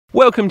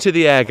Welcome to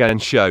the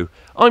Airgun Show.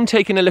 I'm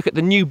taking a look at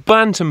the new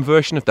Bantam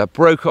version of the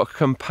Brocock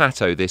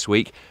Compatto this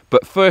week,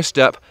 but first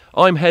up,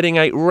 I'm heading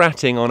out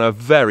ratting on a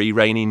very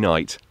rainy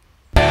night.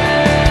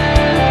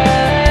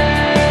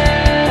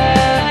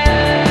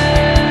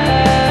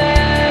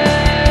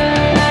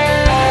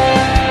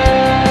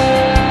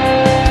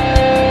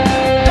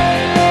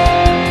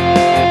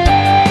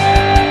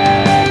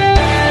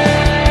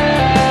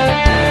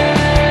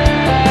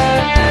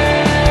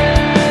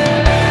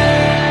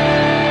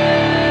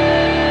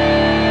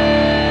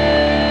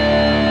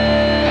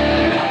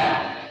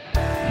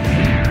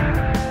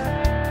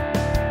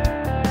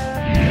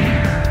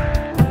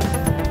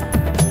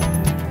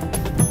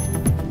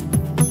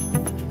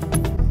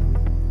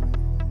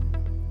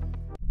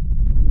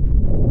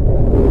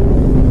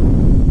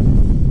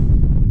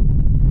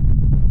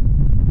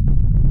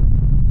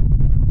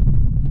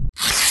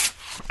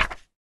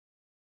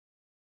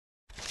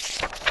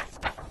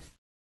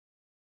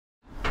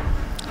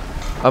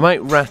 I'm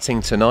out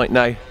ratting tonight.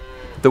 Now,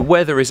 the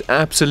weather is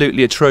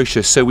absolutely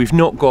atrocious, so we've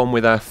not gone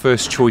with our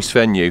first choice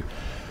venue.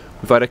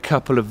 We've had a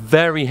couple of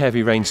very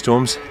heavy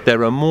rainstorms.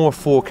 There are more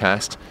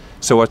forecast,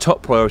 so our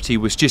top priority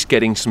was just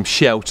getting some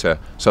shelter.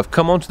 So I've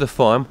come onto the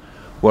farm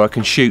where I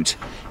can shoot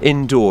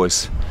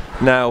indoors.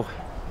 Now,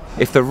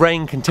 if the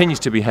rain continues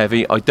to be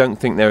heavy, I don't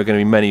think there are going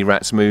to be many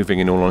rats moving,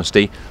 in all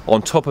honesty. On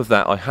top of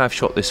that, I have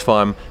shot this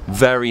farm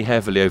very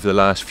heavily over the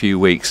last few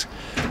weeks.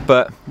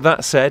 But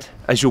that said,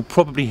 as you'll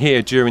probably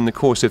hear during the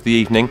course of the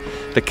evening,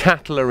 the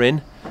cattle are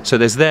in, so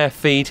there's their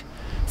feed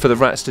for the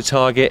rats to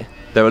target.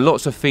 There are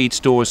lots of feed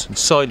stores and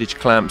silage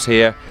clamps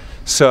here,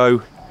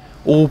 so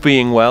all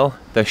being well,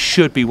 there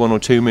should be one or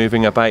two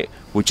moving about.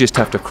 We'll just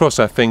have to cross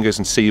our fingers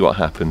and see what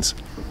happens.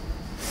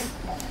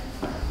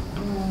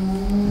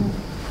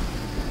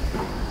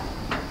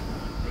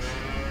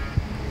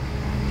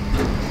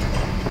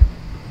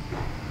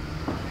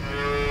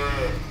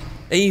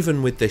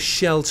 Even with the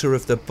shelter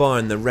of the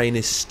barn, the rain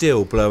is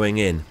still blowing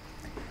in.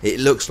 It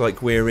looks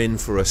like we're in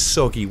for a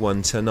soggy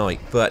one tonight,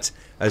 but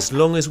as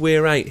long as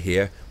we're out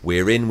here,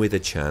 we're in with a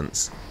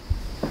chance.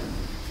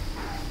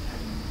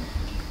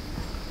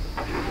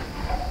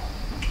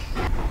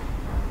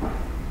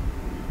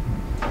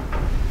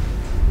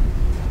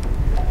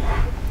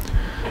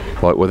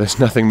 Right, well, there's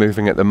nothing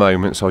moving at the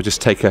moment, so I'll just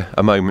take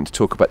a moment to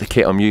talk about the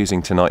kit I'm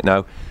using tonight.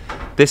 Now,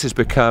 this has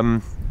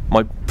become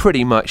my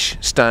pretty much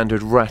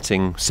standard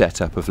ratting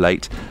setup of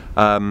late.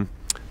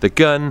 The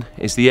gun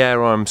is the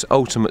Air Arms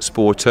Ultimate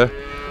Sporter.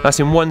 That's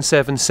in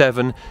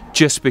 177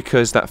 just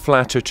because that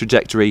flatter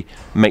trajectory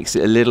makes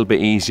it a little bit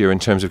easier in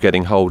terms of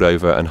getting hold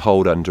over and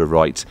hold under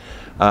right.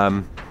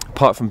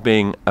 Apart from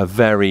being a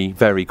very,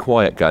 very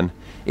quiet gun,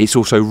 it's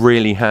also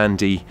really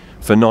handy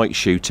for night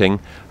shooting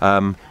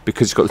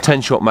because it's got the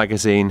 10-shot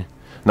magazine,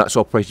 and that's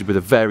operated with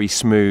a very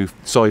smooth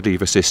side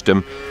lever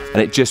system,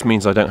 and it just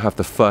means I don't have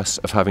the fuss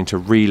of having to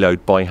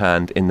reload by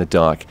hand in the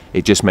dark.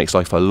 It just makes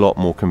life a lot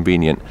more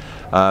convenient.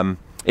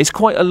 It's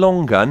quite a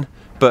long gun,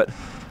 but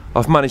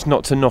I've managed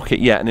not to knock it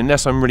yet, and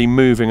unless I'm really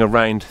moving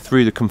around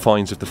through the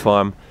confines of the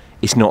farm,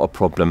 it's not a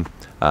problem.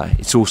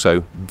 It's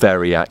also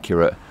very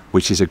accurate,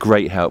 which is a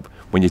great help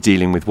when you're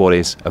dealing with what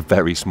is a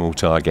very small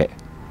target.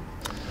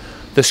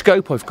 The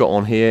scope I've got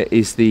on here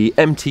is the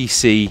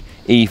MTC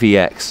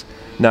EVX.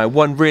 Now,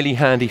 one really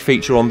handy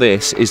feature on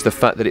this is the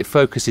fact that it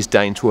focuses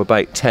down to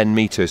about 10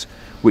 meters,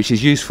 which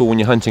is useful when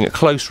you're hunting at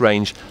close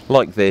range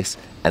like this,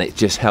 and it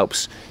just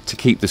helps to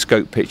keep the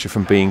scope picture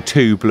from being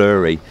too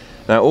blurry.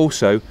 Now,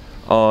 also,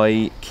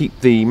 I keep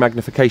the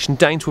magnification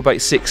down to about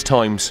 6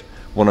 times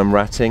when I'm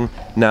ratting.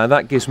 Now,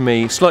 that gives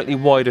me slightly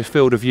wider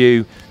field of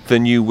view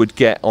than you would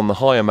get on the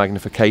higher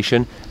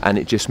magnification, and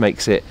it just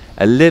makes it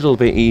a little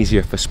bit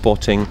easier for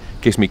spotting,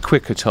 gives me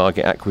quicker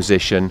target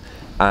acquisition,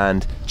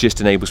 and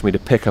just enables me to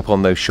pick up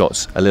on those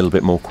shots a little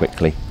bit more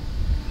quickly.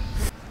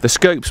 The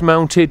scope's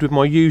mounted with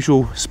my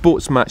usual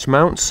sports match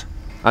mounts,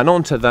 and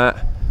onto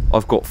that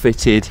I've got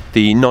fitted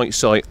the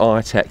NiteSite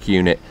R-TEK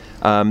unit.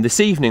 This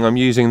evening I'm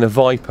using the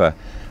Viper,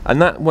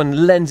 and that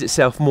one lends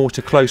itself more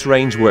to close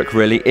range work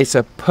really. It's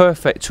a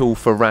perfect tool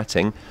for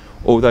ratting,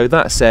 although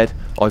that said,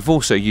 I've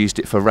also used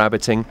it for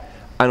rabbiting,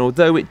 and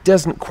although it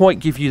doesn't quite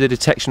give you the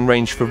detection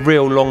range for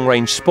real long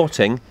range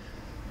spotting,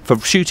 for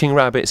shooting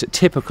rabbits at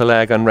typical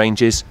airgun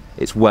ranges,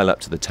 it's well up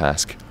to the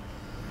task.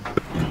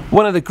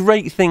 One of the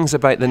great things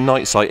about the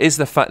NiteSite is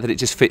the fact that it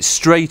just fits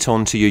straight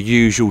onto your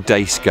usual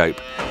day scope.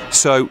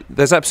 So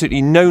there's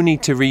absolutely no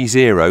need to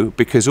re-zero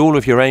because all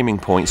of your aiming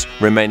points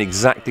remain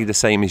exactly the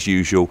same as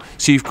usual.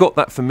 So you've got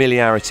that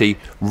familiarity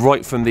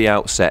right from the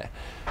outset.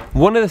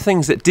 One of the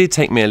things that did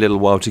take me a little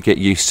while to get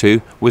used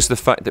to was the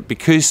fact that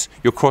because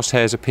your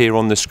crosshairs appear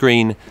on the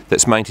screen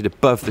that's mounted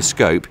above the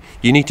scope,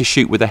 you need to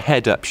shoot with a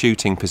head-up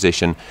shooting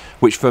position,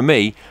 which for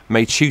me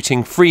made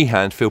shooting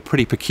freehand feel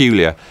pretty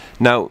peculiar.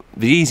 Now,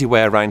 the easy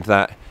way around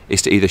that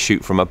is to either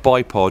shoot from a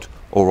bipod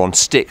or on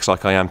sticks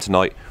like I am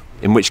tonight,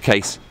 in which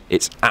case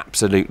it's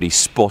absolutely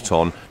spot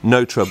on,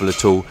 no trouble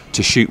at all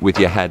to shoot with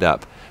your head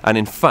up. And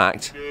in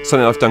fact,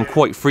 something I've done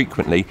quite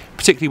frequently,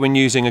 particularly when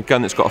using a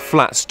gun that's got a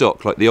flat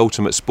stock like the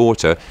Ultimate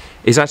Sporter,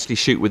 is actually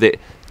shoot with it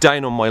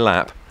down on my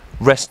lap,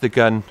 rest the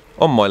gun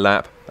on my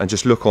lap and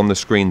just look on the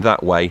screen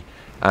that way,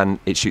 and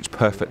it shoots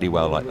perfectly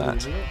well like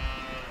that.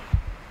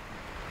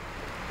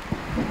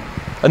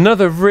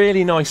 Another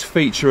really nice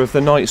feature of the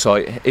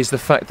NiteSite is the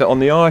fact that on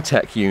the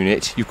R-TEK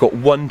unit you've got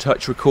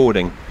one-touch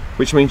recording,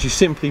 which means you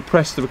simply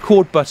press the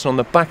record button on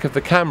the back of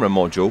the camera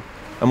module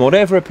and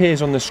whatever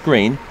appears on the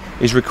screen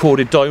is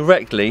recorded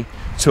directly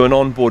to an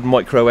onboard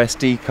micro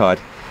SD card.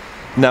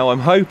 Now I'm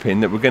hoping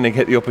that we're going to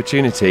get the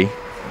opportunity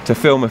to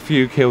film a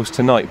few kills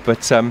tonight,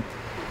 but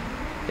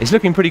it's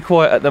looking pretty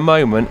quiet at the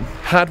moment.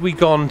 Had we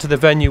gone to the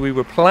venue we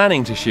were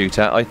planning to shoot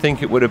at, I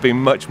think it would have been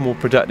much more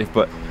productive,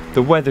 but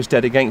the weather's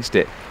dead against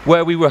it.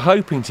 Where we were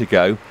hoping to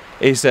go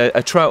is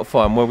a trout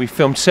farm where we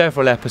filmed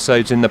several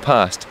episodes in the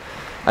past,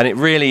 and it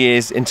really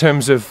is, in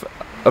terms of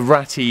a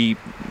ratty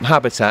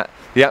habitat,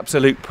 the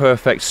absolute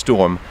perfect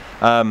storm.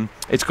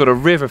 It's got a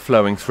river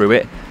flowing through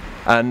it,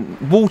 and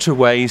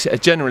waterways are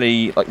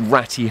generally like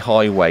ratty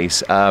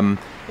highways.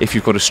 If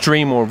you've got a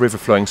stream or a river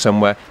flowing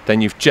somewhere,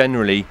 then you've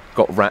generally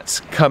got rats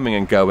coming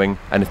and going,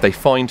 and if they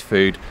find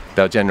food,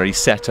 they'll generally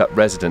set up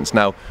residence.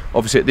 Now,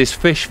 obviously at this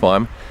fish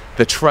farm,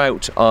 the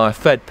trout are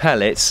fed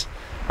pellets,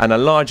 and a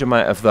large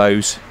amount of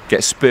those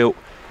get spilt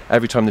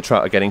every time the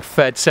trout are getting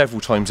fed several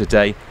times a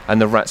day,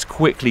 and the rats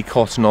quickly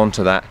cotton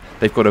onto that.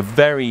 They've got a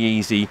very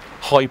easy,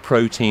 high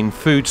protein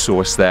food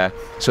source there,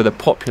 so the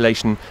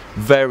population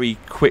very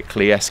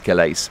quickly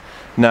escalates.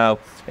 Now,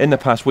 in the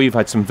past we've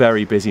had some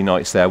very busy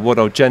nights there. What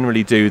I'll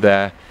generally do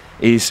there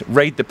is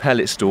raid the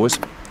pellet stores,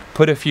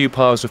 put a few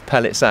piles of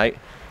pellets out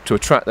to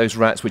attract those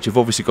rats, which have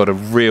obviously got a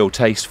real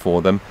taste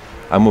for them,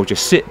 and we'll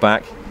just sit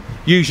back,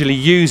 usually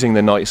using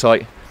the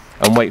NiteSite,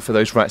 and wait for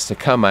those rats to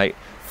come out,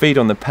 feed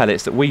on the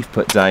pellets that we've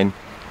put down,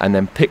 and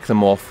then pick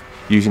them off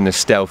using the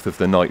stealth of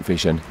the night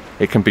vision.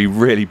 It can be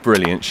really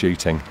brilliant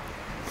shooting.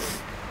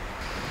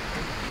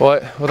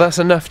 Right, well that's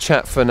enough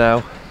chat for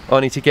now. I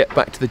need to get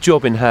back to the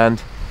job in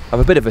hand, have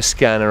a bit of a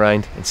scan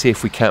around and see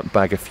if we can't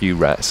bag a few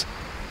rats.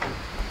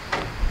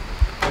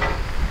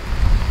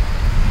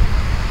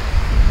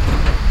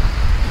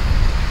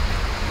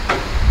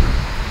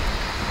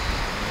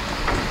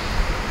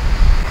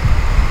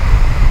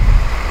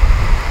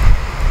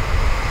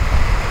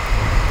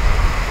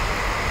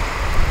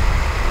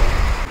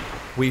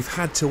 We've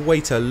had to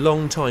wait a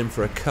long time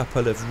for a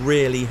couple of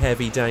really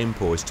heavy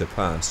downpours to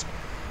pass,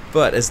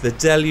 but as the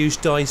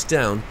deluge dies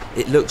down,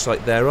 it looks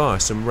like there are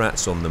some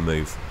rats on the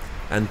move,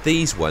 and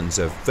these ones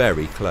are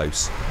very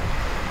close.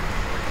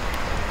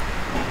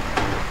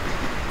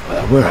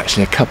 Well, we're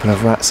actually a couple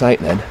of rats out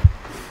then.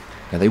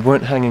 Now, they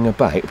weren't hanging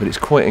about, but it's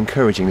quite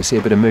encouraging to see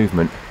a bit of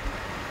movement.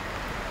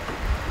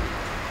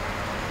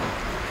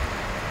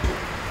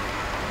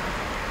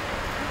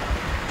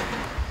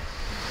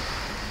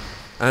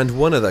 And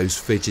one of those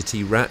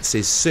fidgety rats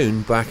is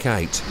soon back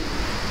out.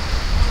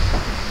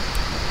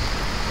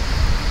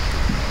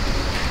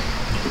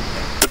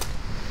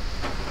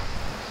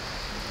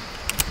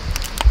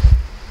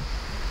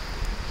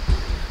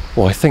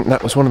 Well, I think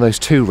that was one of those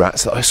two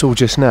rats that I saw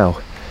just now.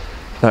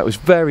 That was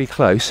very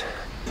close.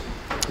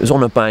 It was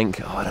on a bank,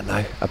 oh, I don't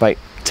know, about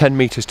 10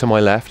 metres to my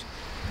left.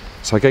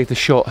 So I gave the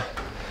shot a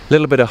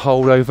little bit of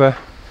holdover,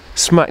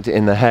 smacked it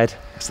in the head.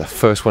 That's the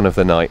first one of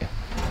the night.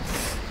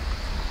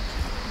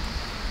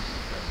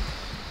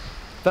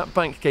 That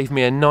bank gave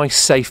me a nice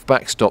safe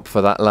backstop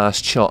for that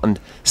last shot, and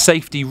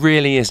safety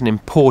really is an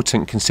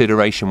important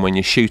consideration when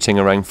you're shooting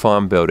around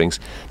farm buildings.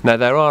 Now,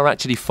 there are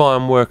actually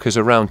farm workers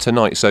around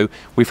tonight, so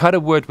we've had a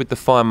word with the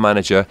farm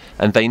manager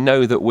and they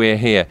know that we're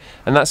here,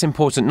 and that's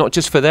important not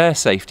just for their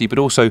safety but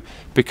also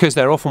because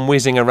they're often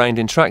whizzing around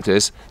in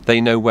tractors. They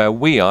know where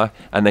we are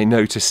and they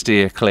know to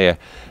steer clear.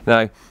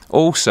 Now,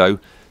 also,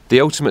 the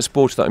Ultimate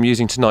Sporter that I'm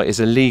using tonight is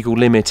a legal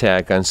limit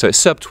airgun, so it's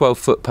sub 12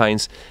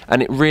 foot-pounds,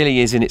 and it really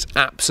is in its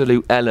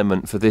absolute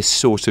element for this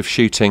sort of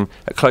shooting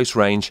at close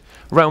range,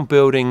 around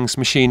buildings,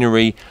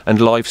 machinery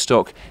and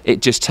livestock.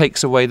 It just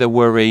takes away the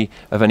worry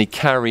of any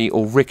carry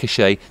or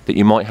ricochet that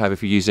you might have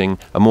if you're using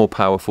a more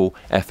powerful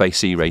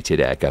FAC rated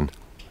airgun.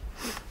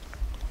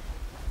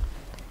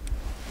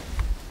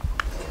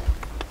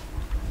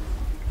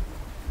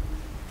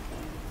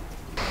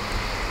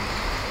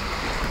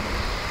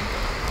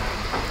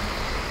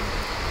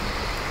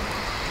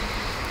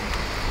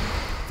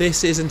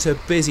 This isn't a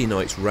busy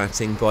night's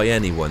ratting by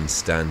anyone's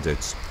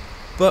standards,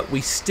 but we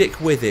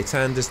stick with it,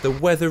 and as the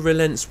weather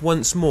relents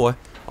once more,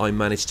 I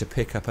managed to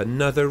pick up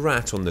another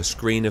rat on the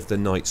screen of the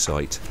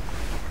NiteSite.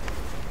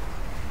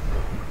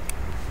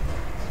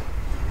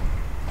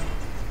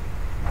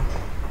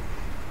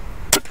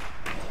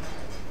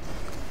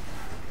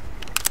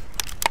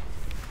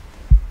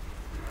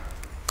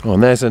 Oh,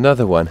 and there's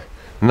another one,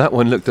 and that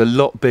one looked a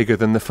lot bigger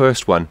than the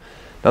first one.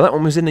 Now, that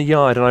one was in the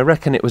yard, and I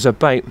reckon it was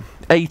about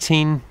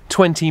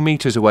 18-20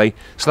 metres away,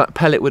 so that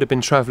pellet would have been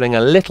travelling a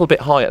little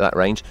bit high at that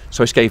range,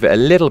 so I just gave it a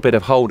little bit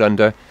of hold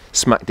under,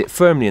 smacked it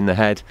firmly in the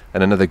head,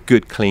 and another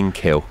good clean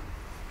kill.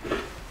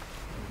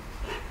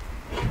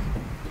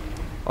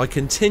 I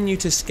continue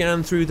to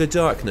scan through the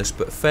darkness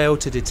but fail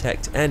to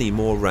detect any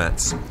more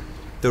rats.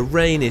 The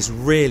rain is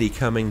really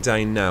coming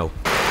down now.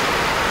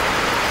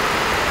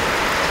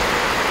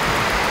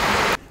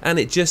 And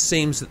it just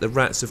seems that the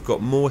rats have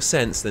got more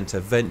sense than to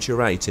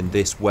venture out in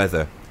this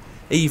weather,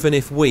 even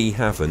if we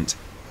haven't.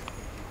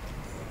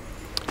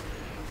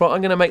 Right, I'm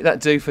going to make that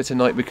do for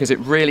tonight because it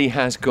really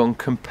has gone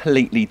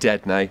completely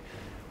dead now.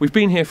 We've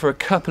been here for a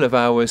couple of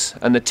hours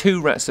and the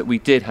 2 rats that we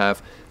did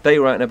have, they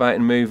were out and about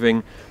and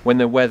moving when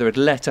the weather had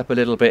let up a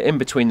little bit in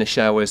between the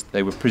showers.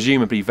 They were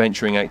presumably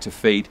venturing out to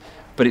feed,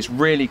 but it's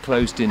really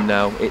closed in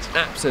now. It's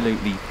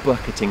absolutely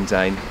bucketing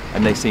down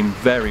and they seem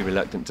very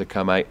reluctant to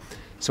come out.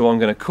 So I'm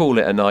going to call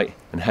it a night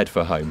and head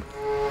for home.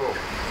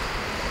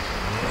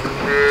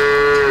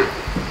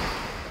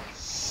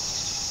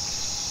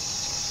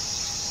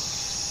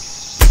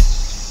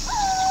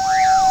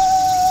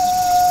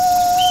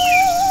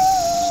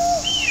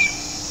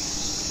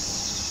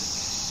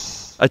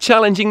 A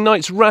challenging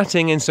night's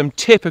ratting in some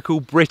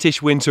typical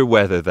British winter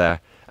weather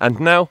there.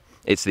 And now,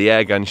 it's the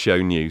Airgun Show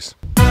news.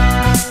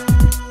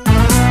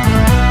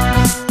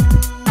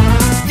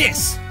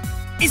 This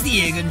is the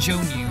Airgun Show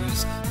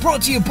news,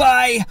 brought to you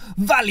by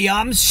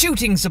Valiarm's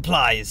Shooting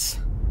Supplies.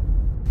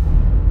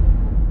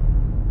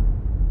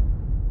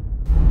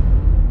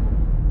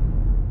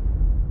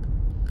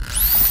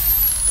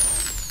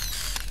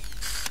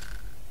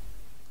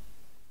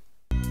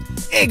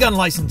 Airgun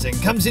licensing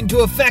comes into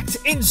effect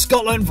in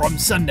Scotland from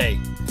Sunday.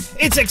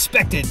 It's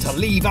expected to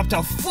leave up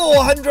to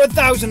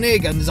 400,000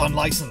 airguns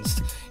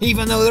unlicensed,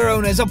 even though their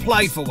owners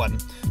applied for one,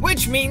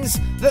 which means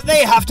that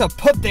they have to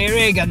put their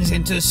airguns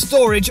into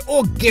storage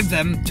or give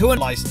them to a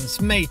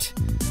licensed mate.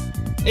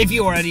 If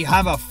you already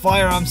have a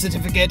firearm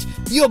certificate,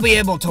 you'll be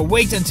able to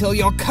wait until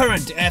your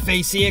current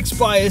FAC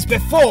expires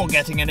before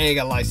getting an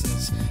airgun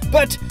license,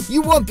 but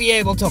you won't be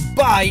able to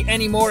buy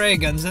any more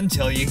airguns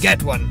until you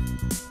get one.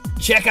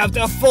 Check out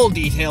the full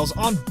details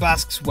on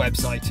Basque's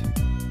website.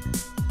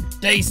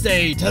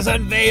 Daystate has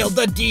unveiled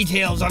the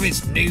details of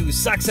its new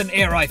Saxon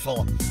air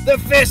rifle, the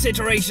first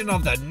iteration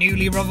of the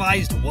newly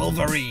revised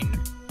Wolverine.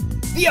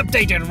 The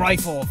updated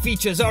rifle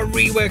features a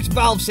reworked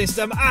valve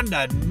system and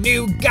a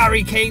new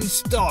Gary Kane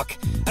stock,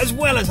 as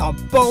well as a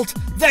bolt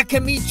that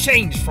can be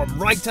changed from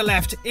right to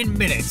left in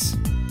minutes.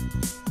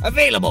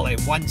 Available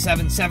in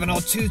 177 or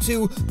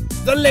 22,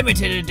 the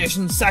limited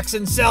edition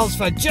Saxon sells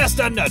for just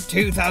under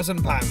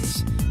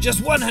 £2,000.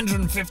 Just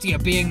 150 are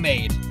being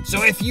made,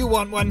 so if you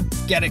want one,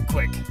 get it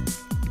quick.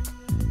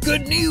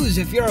 Good news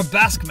if you're a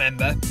Basque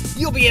member,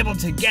 you'll be able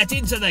to get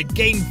into the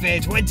Game Fair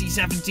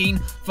 2017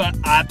 for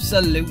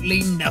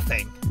absolutely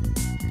nothing.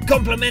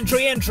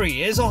 Complimentary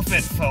entry is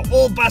offered for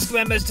all Basque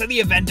members to the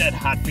event at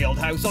Hatfield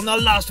House on the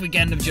last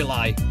weekend of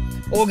July.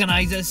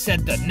 Organisers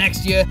said that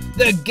next year,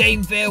 the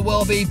Game Fair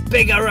will be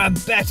bigger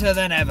and better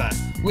than ever,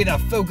 with a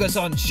focus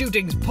on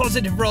shooting's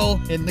positive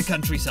role in the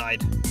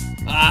countryside.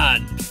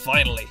 And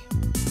finally,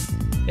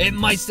 it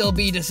might still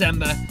be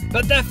December,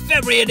 but the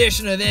February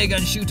edition of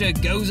Airgun Shooter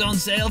goes on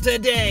sale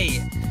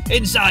today.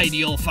 Inside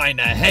you'll find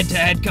a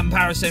head-to-head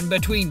comparison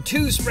between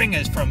 2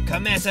 springers from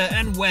Cometa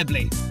and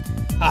Webley,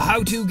 a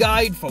how-to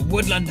guide for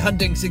woodland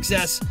hunting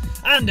success,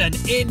 and an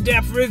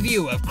in-depth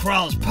review of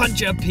Kral's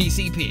Puncher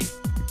PCP.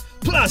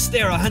 Plus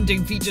there are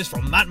hunting features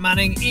from Matt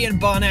Manning, Ian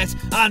Barnett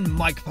and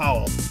Mike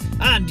Powell.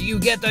 And you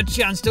get the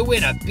chance to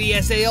win a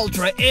BSA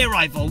Ultra air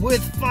rifle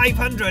worth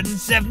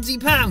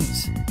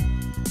 £570.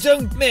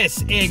 Don't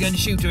miss Airgun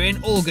Shooter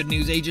in all good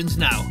news agents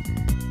now.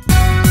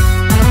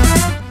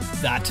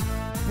 That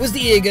was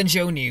the Airgun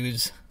Show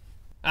news.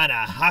 And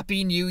a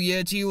happy new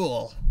year to you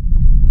all.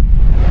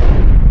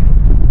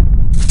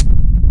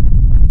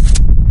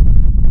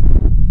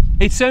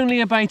 It's only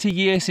about a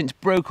year since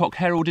Brocock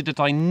heralded a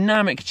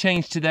dynamic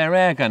change to their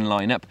airgun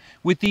lineup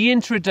with the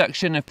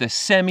introduction of the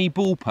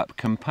semi-bullpup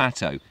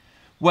Compatto.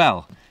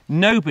 Well,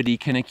 nobody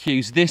can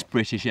accuse this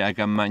British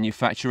airgun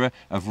manufacturer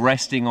of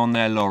resting on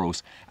their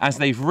laurels, as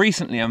they've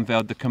recently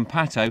unveiled the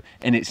Compatto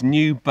in its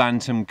new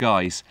Bantam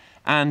guise.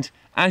 And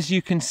as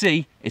you can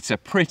see, it's a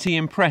pretty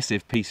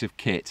impressive piece of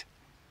kit.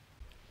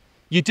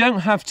 You don't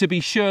have to be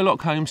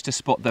Sherlock Holmes to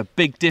spot the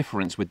big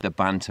difference with the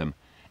Bantam.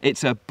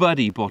 It's a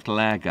buddy bottle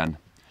airgun.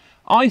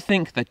 I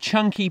think the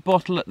chunky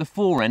bottle at the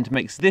fore end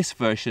makes this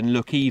version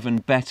look even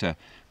better,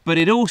 but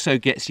it also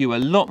gets you a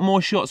lot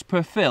more shots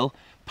per fill,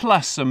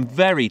 plus some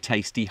very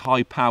tasty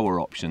high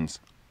power options.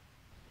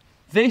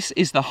 This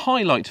is the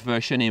highlight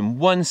version in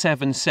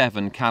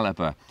 177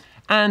 calibre,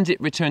 and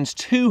it returns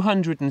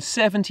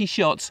 270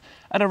 shots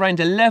at around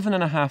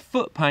 11.5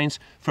 foot-pounds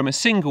from a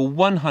single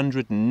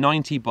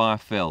 190 bar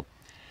fill.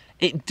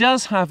 It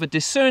does have a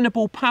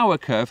discernible power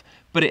curve,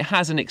 but it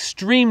has an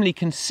extremely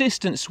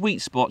consistent sweet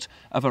spot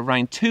of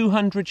around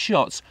 200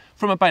 shots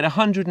from about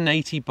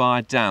 180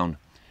 bar down.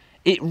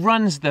 It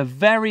runs the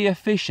very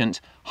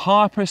efficient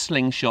Harper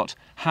slingshot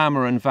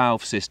hammer and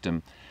valve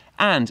system,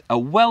 and a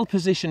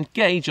well-positioned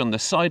gauge on the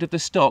side of the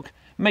stock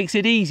makes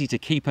it easy to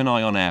keep an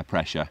eye on air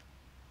pressure.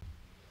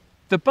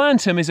 The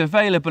Bantam is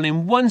available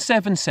in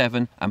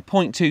 177 and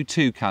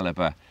 .22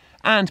 calibre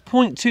and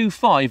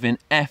 .25 in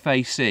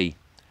FAC.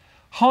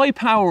 High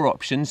power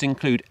options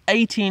include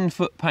 18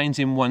 foot-pounds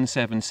in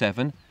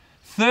 177,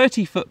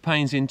 30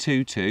 foot-pounds in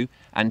 2.2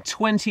 and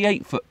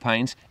 28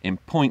 foot-pounds in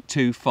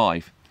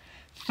 0.25.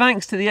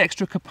 Thanks to the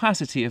extra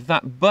capacity of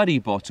that buddy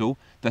bottle,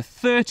 the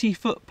 30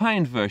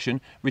 foot-pound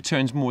version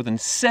returns more than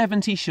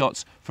 70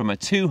 shots from a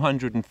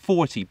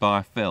 240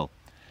 bar fill.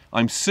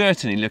 I'm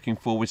certainly looking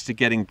forward to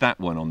getting that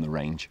one on the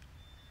range.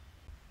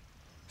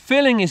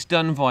 Filling is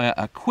done via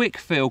a quick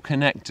fill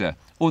connector,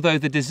 although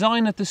the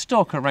design of the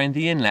stock around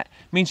the inlet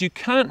means you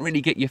can't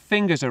really get your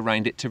fingers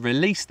around it to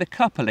release the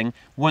coupling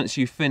once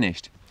you've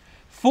finished.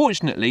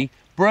 Fortunately,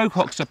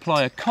 Brocock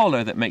supply a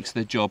collar that makes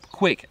the job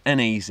quick and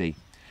easy.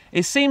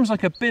 It seems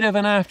like a bit of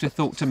an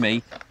afterthought to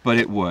me, but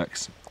it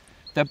works.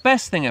 The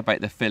best thing about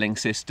the filling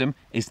system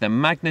is the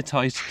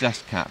magnetised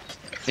dust cap.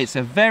 It's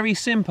a very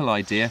simple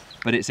idea,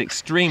 but it's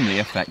extremely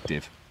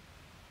effective.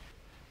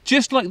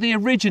 Just like the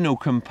original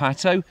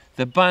Compatto,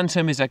 the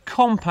Bantam is a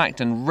compact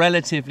and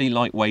relatively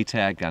lightweight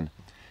airgun.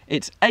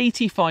 It's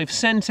 85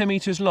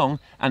 centimetres long,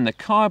 and the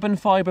carbon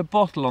fibre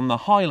bottle on the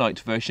Highlight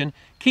version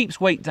keeps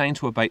weight down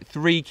to about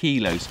 3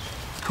 kilos.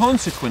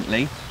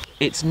 Consequently,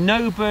 it's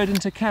no burden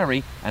to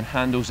carry and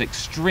handles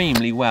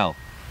extremely well.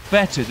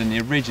 Better than the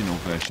original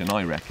version,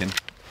 I reckon.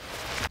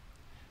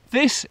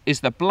 This is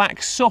the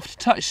black soft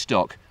touch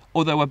stock,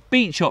 although a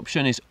beach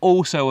option is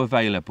also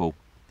available.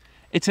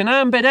 It's an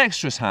Ambed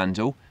Extras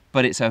handle,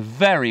 but it's a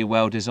very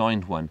well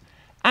designed one,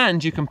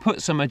 and you can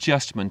put some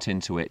adjustment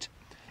into it.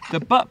 The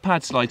butt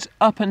pad slides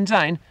up and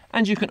down,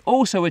 and you can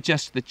also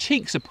adjust the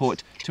cheek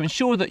support to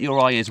ensure that your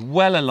eye is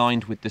well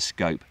aligned with the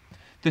scope.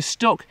 The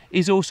stock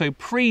is also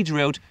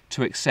pre-drilled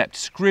to accept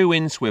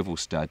screw-in swivel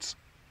studs.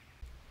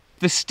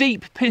 The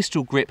steep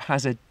pistol grip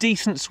has a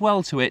decent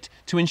swell to it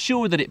to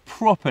ensure that it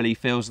properly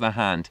fills the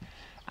hand,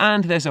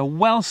 and there's a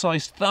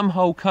well-sized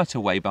thumbhole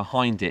cutaway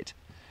behind it.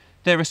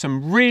 There are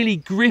some really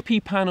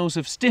grippy panels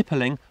of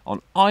stippling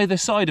on either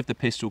side of the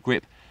pistol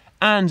grip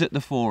and at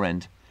the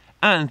forend,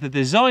 and the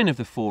design of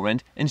the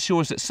forend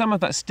ensures that some of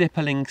that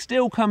stippling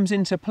still comes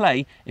into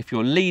play if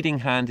your leading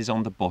hand is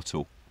on the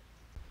bottle.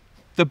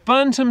 The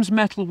Bantam's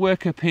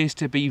metalwork appears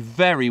to be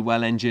very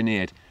well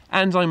engineered,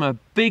 and I'm a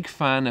big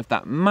fan of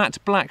that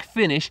matte black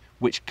finish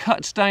which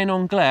cuts down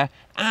on glare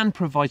and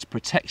provides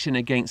protection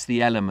against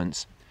the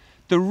elements.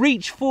 The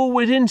reach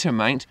forward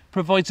intermount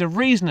provides a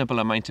reasonable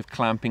amount of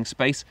clamping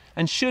space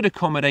and should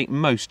accommodate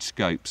most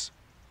scopes.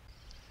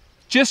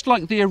 Just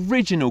like the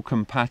original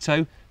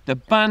Compatto, the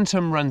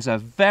Bantam runs a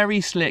very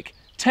slick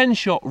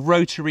 10-shot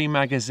rotary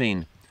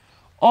magazine.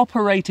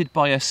 Operated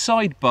by a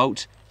side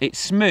bolt, it's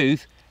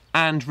smooth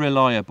and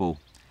reliable.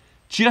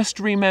 Just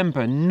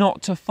remember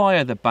not to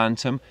fire the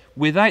Bantam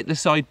without the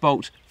side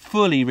bolt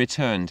fully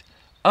returned,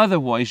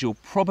 otherwise you'll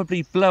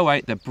probably blow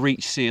out the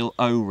breech seal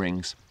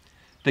O-rings.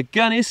 The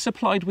gun is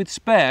supplied with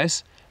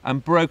spares,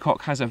 and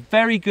Brocock has a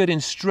very good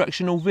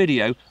instructional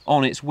video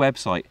on its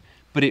website,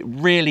 but it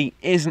really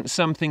isn't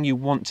something you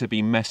want to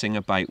be messing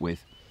about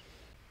with.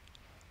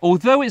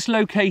 Although it's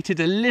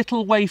located a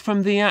little way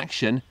from the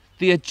action,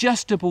 the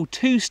adjustable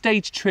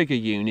 2-stage trigger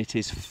unit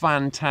is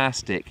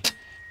fantastic.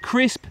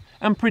 Crisp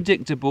and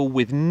predictable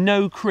with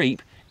no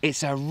creep,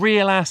 it's a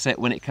real asset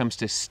when it comes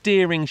to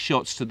steering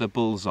shots to the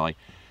bullseye.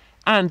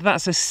 And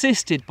that's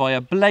assisted by a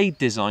blade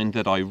design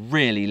that I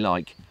really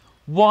like.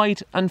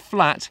 Wide and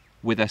flat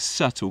with a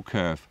subtle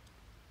curve.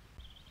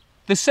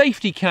 The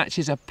safety catch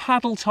is a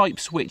paddle type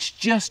switch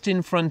just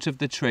in front of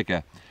the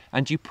trigger,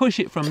 and you push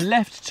it from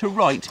left to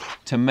right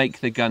to make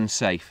the gun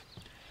safe.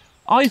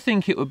 I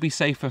think it would be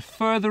safer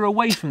further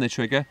away from the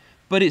trigger,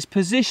 but its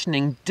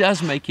positioning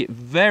does make it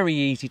very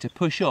easy to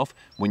push off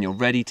when you're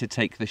ready to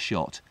take the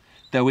shot,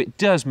 though it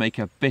does make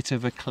a bit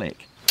of a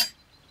click.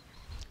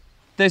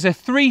 There's a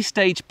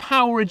 3-stage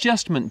power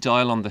adjustment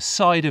dial on the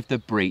side of the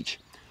breech.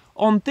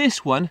 On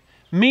this one,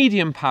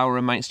 medium power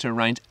amounts to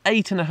around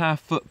 8.5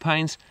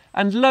 foot-pounds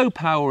and low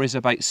power is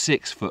about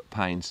 6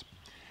 foot-pounds.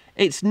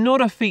 It's not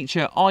a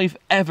feature I've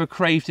ever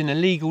craved in a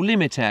legal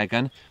limit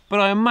airgun, but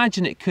I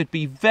imagine it could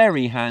be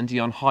very handy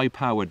on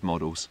high-powered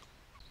models.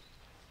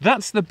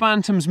 That's the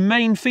Bantam's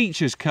main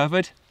features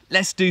covered.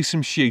 Let's do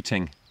some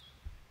shooting.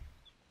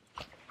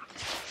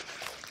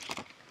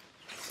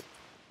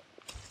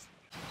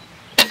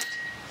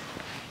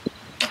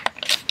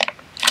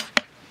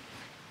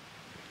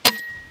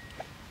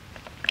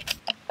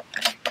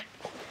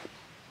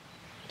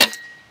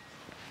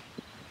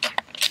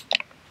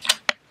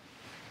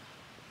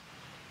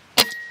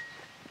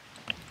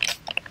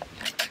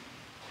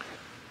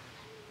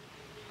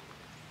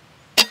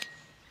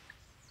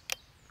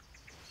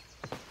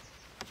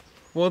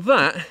 Well,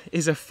 that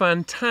is a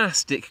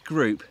fantastic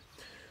group.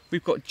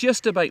 We've got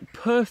just about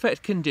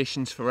perfect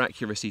conditions for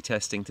accuracy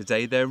testing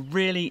today. There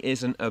really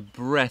isn't a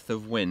breath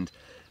of wind,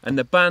 and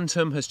the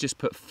Bantam has just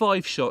put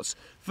 5 shots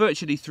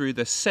virtually through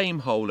the same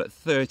hole at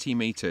 30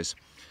 metres.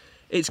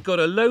 It's got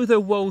a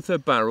Lowther-Walther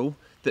barrel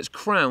that's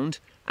crowned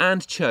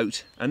and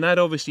choked, and that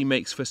obviously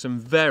makes for some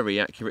very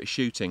accurate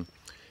shooting.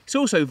 It's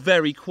also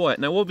very quiet.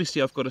 Now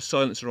obviously I've got a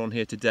silencer on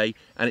here today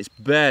and it's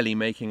barely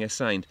making a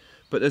sound,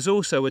 but there's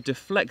also a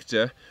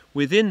deflector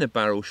within the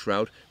barrel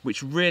shroud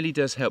which really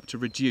does help to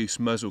reduce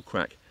muzzle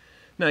crack.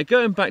 Now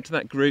going back to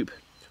that group,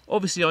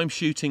 obviously I'm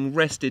shooting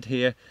rested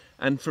here,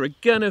 and for a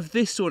gun of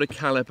this sort of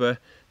calibre,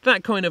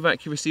 that kind of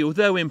accuracy,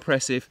 although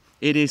impressive,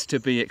 it is to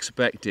be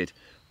expected.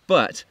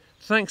 But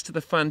thanks to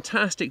the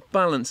fantastic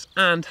balance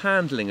and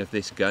handling of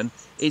this gun,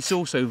 it's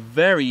also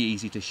very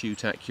easy to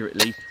shoot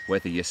accurately,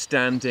 whether you're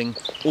standing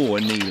or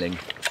kneeling.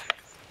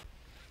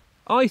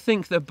 I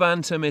think the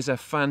Bantam is a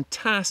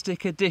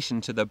fantastic addition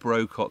to the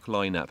Brocock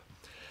lineup.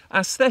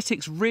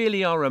 Aesthetics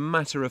really are a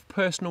matter of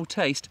personal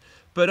taste,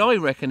 but I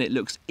reckon it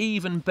looks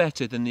even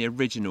better than the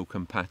original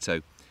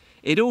Compatto.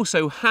 It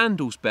also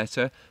handles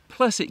better,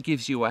 plus it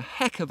gives you a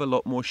heck of a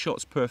lot more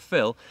shots per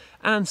fill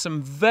and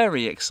some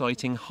very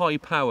exciting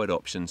high-powered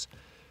options.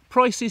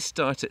 Prices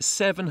start at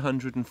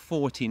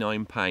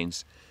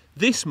 £749.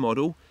 This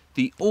model,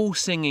 the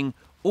all-singing,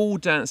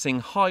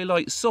 all-dancing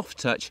Highlight Soft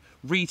Touch,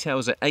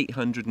 retails at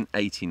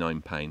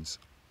 £889.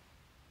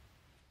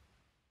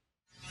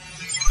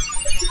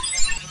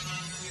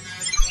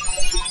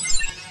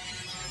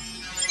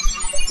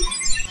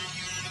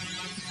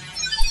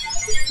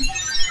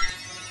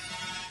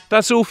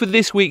 That's all for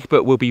this week,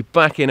 but we'll be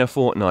back in a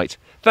fortnight.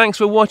 Thanks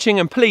for watching,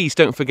 and please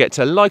don't forget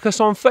to like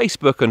us on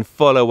Facebook and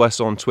follow us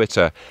on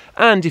Twitter.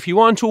 And if you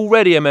aren't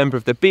already a member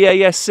of the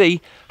BASC,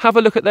 have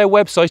a look at their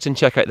website and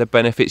check out the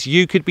benefits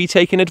you could be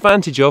taking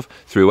advantage of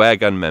through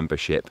Airgun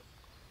membership.